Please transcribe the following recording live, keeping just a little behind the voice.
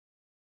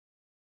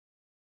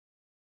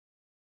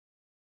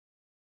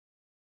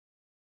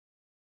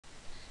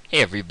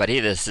Hey everybody,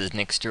 this is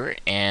Nick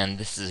Stewart, and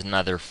this is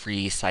another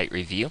free site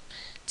review.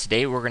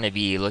 Today we're going to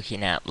be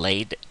looking at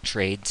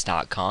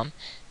laidtrades.com.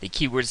 The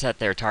keywords that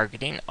they're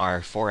targeting are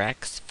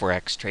Forex,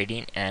 Forex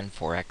trading, and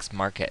Forex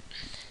market.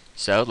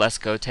 So let's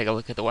go take a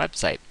look at the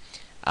website.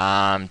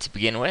 To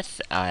begin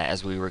with,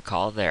 as we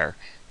recall, their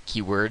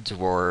keywords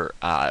were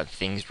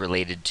things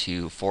related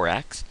to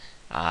Forex,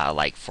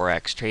 like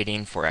Forex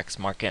trading, Forex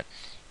market,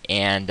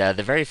 and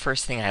the very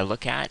first thing I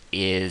look at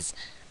is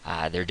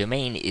their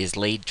domain is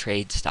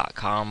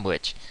laidtrades.com,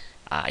 which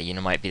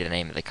might be the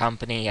name of the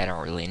company. I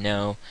don't really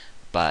know,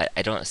 but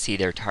I don't see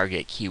their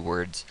target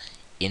keywords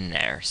in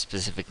there,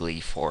 specifically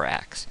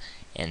Forex.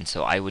 And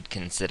so I would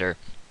consider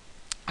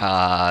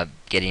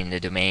getting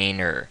a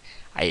domain, or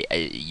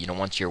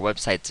once your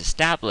website's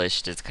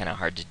established, it's kind of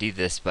hard to do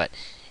this, but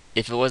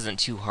if it wasn't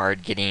too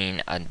hard,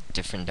 getting a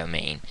different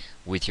domain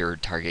with your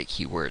target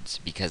keywords,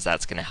 because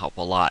that's going to help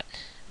a lot,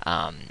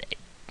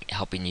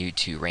 helping you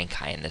to rank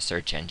high in the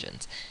search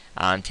engines.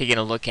 Taking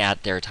a look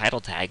at their title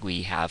tag,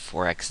 we have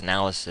Forex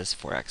analysis,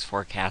 Forex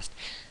forecast,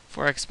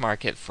 Forex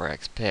market,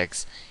 Forex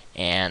picks,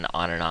 and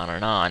on and on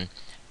and on.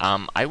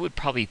 I would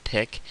probably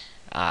pick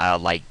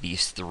like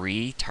these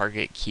three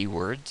target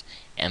keywords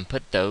and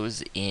put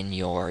those in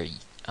your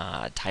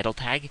title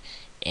tag,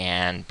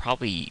 and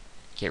probably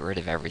get rid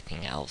of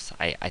everything else.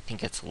 I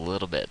think it's a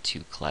little bit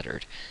too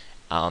cluttered.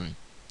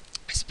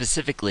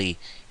 Specifically,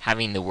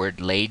 having the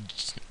word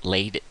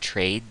laid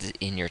trades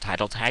in your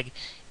title tag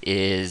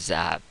is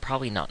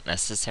probably not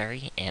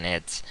necessary, and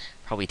it's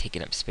probably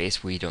taking up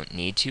space where you don't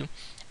need to.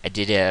 I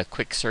did a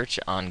quick search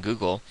on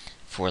Google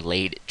for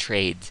laid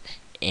trades,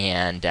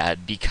 and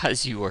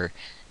because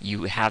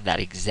you have that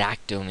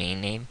exact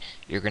domain name,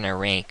 you're going to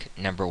rank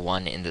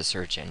 #1 in the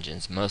search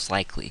engines, most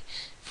likely,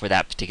 for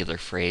that particular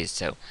phrase.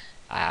 So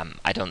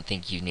I don't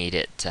think you need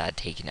it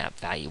taking up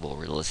valuable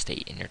real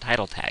estate in your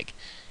title tag.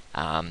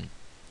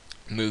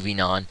 Moving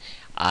on,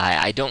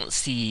 I don't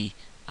see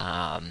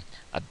a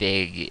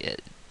big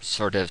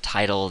sort of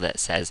title that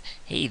says,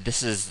 hey,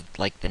 this is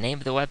like the name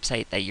of the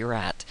website that you're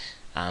at.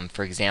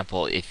 For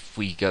example, if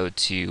we go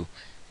to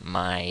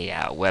my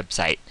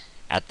website,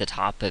 at the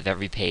top of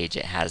every page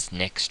it has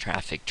Nick's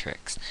Traffic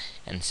Tricks,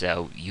 and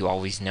so you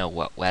always know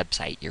what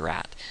website you're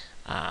at.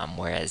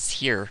 Whereas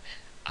here,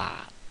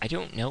 I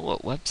don't know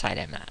what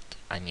website I'm at.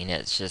 I mean,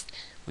 it's just,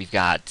 we've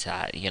got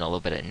a little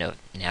bit of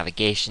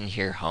navigation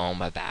here,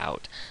 home,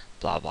 about,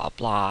 blah blah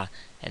blah,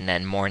 and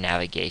then more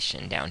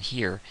navigation down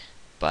here.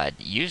 But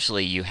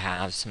usually you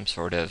have some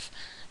sort of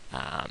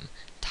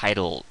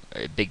title,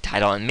 or big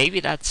title, and maybe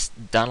that's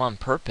done on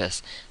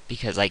purpose,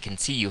 because I can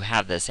see you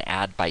have this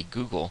ad by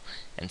Google,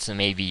 and so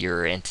maybe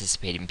you're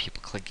anticipating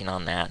people clicking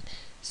on that.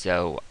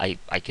 So I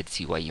could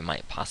see why you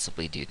might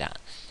possibly do that.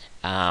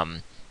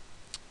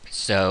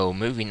 So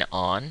moving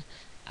on,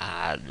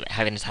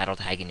 having a title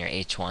tag in your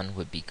H1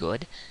 would be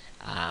good.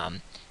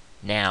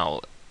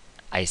 Now,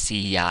 I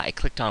see I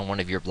clicked on one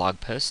of your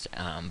blog posts,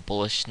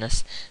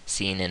 bullishness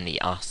seen in the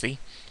Aussie,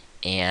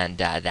 and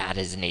that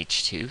is an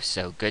H2,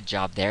 so good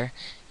job there.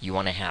 You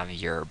want to have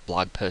your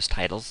blog post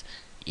titles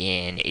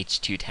in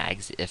H2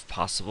 tags if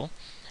possible.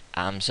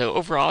 So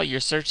overall, your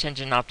search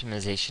engine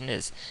optimization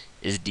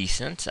is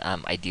decent.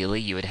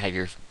 Ideally, you would have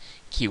your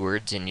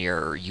keywords in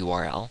your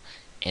URL,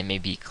 and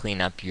maybe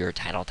clean up your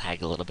title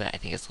tag a little bit. I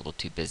think it's a little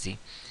too busy.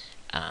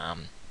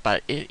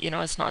 But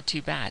it's not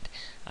too bad.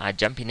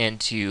 Jumping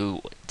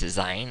into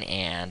design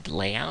and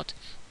layout,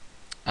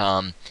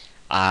 one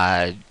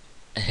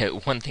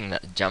thing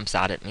that jumps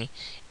out at me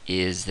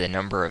is the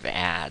number of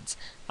ads.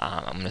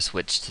 I'm going to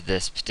switch to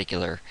this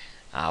particular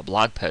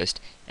blog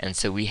post, and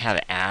so we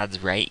have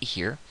ads right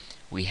here,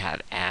 we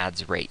have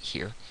ads right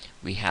here,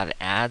 we have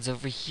ads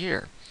over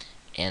here,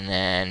 and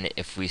then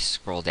if we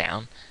scroll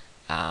down,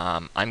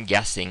 I'm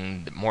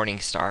guessing the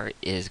Morningstar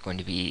is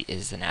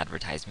an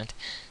advertisement,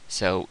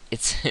 so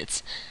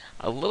it's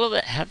a little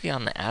bit heavy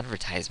on the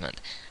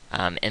advertisement,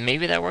 and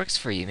maybe that works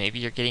for you. Maybe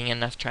you're getting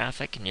enough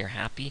traffic and you're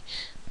happy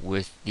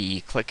with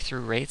the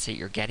click-through rates that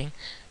you're getting,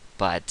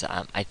 but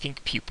I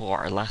think people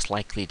are less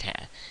likely to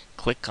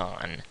click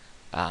on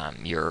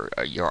your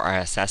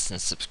RSS and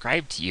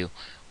subscribe to you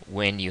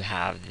when you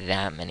have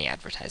that many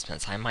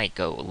advertisements. I might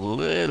go a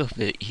little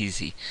bit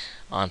easy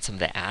on some of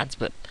the ads,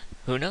 but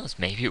who knows,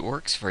 maybe it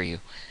works for you.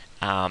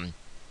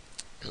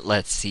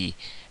 Let's see,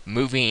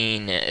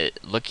 looking at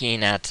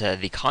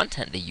the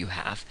content that you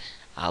have,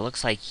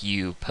 looks like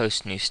you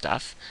post new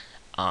stuff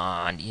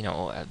on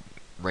a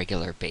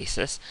regular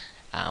basis.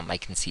 I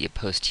can see a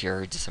post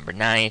here December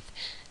 9th,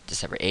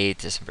 December 8th,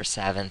 December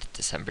 7th,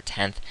 December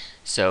 10th.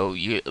 So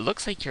it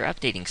looks like you're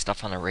updating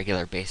stuff on a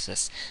regular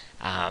basis.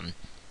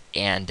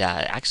 And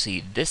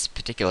actually, this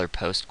particular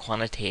post,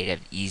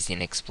 Quantitative, Easy,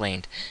 and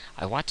Explained,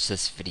 I watched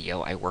this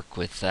video. I work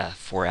with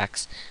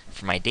Forex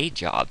for my day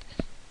job,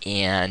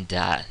 and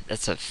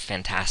that's a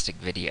fantastic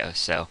video.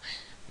 So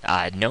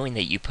knowing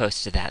that you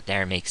posted that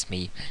there makes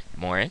me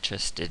more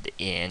interested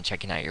in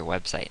checking out your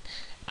website.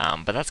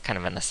 But that's kind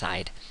of an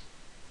aside.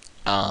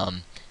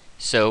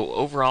 So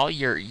overall,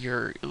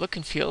 your look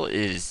and feel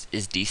is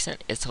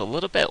decent. It's a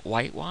little bit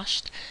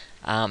whitewashed,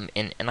 and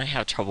I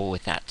have trouble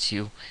with that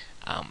too.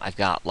 I've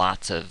got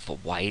lots of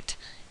white,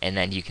 and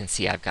then you can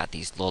see I've got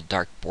these little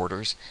dark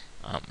borders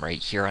right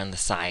here on the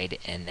side,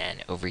 and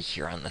then over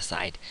here on the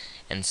side,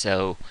 and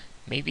so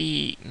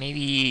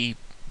maybe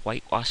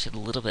whitewash it a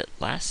little bit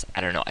less.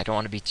 I don't know. I don't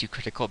want to be too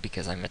critical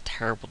because I'm a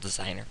terrible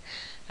designer,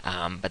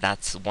 but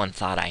that's one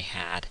thought I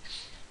had.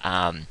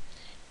 Um,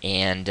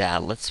 and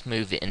let's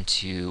move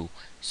into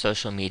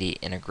social media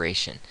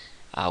integration.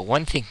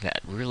 One thing that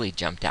really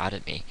jumped out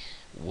at me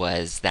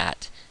was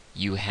that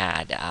you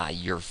had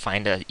your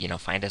find us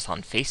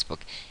on Facebook,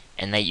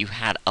 and that you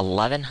had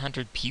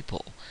 1,100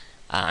 people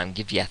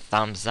give you a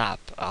thumbs up,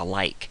 a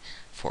like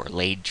for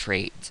Laid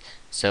Trades.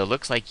 So it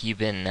looks like you've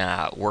been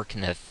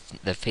working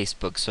the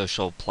Facebook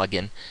social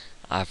plugin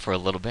for a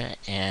little bit,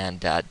 and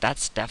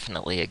that's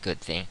definitely a good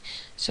thing.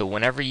 So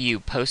whenever you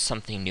post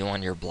something new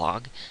on your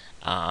blog,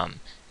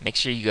 make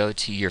sure you go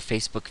to your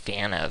Facebook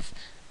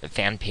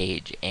fan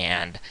page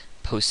and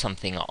post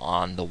something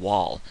on the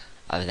wall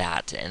of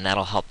that, and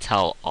that'll help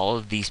tell all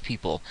of these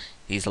people,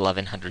 these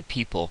 1,100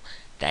 people,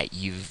 that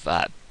you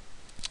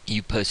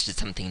posted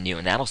something new,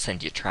 and that'll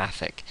send you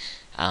traffic.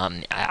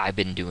 I've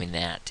been doing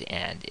that,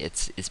 and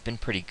it's been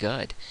pretty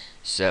good.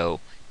 So,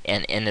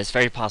 and it's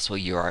very possible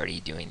you're already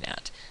doing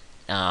that.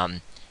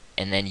 And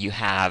then you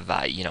have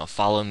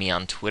follow me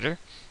on Twitter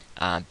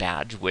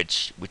badge,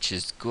 which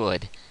is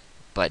good,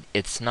 but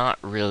it's not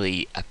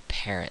really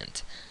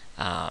apparent.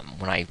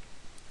 When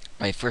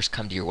I first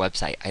come to your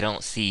website, I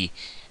don't see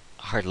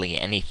hardly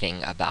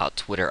anything about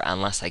Twitter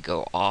unless I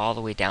go all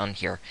the way down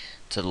here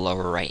to the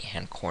lower right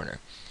hand corner.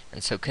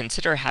 And so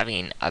consider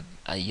having a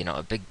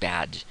big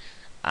badge.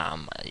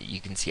 You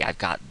can see I've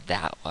got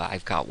that.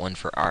 I've got one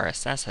for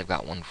RSS. I've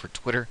got one for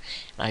Twitter,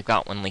 and I've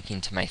got one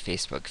linking to my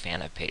Facebook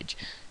fan page.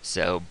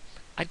 So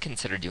I'd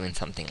consider doing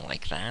something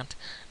like that.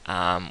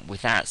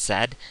 With that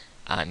said,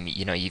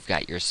 you've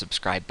got your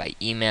subscribe by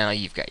email,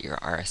 you've got your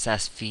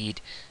RSS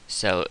feed,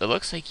 so it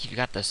looks like you've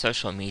got the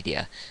social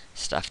media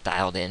stuff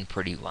dialed in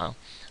pretty well.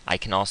 I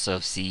can also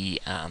see,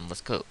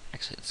 let's go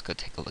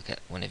take a look at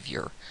one of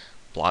your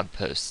blog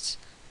posts.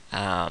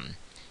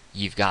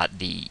 You've got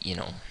the,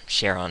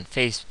 share on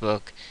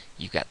Facebook,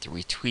 you've got the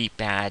retweet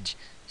badge,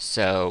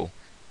 so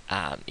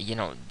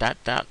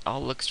that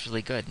all looks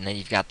really good. And then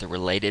you've got the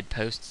related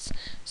posts,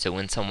 so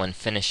when someone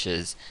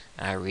finishes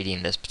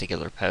reading this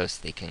particular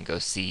post, they can go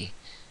see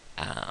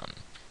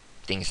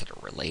things that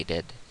are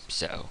related.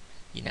 So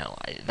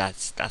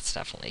that's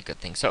definitely a good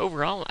thing. So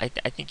overall, I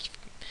think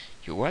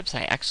your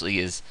website actually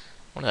is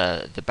one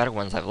of the better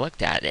ones I've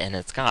looked at, and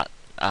it's got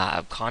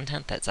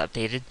content that's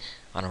updated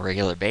on a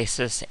regular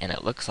basis, and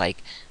it looks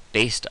like,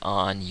 based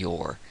on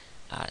your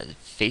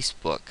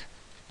Facebook,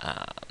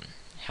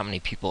 how many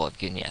people have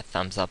given you a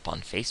thumbs up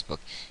on Facebook,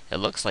 it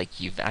looks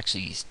like you've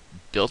actually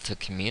built a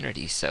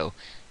community, so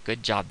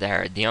good job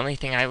there. The only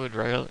thing I would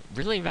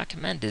really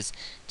recommend is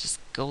just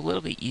go a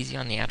little bit easy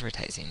on the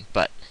advertising,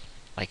 but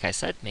like I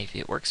said, maybe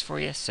it works for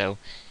you, so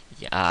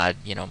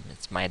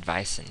it's my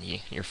advice, and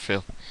you're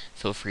feel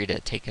free to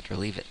take it or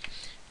leave it.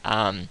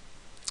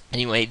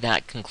 Anyway,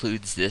 that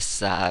concludes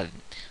this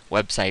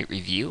website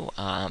review.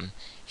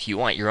 If you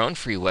want your own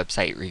free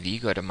website review,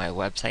 go to my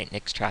website,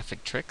 Nick's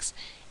Traffic Tricks,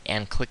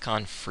 and click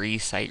on Free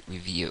Site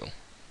Review.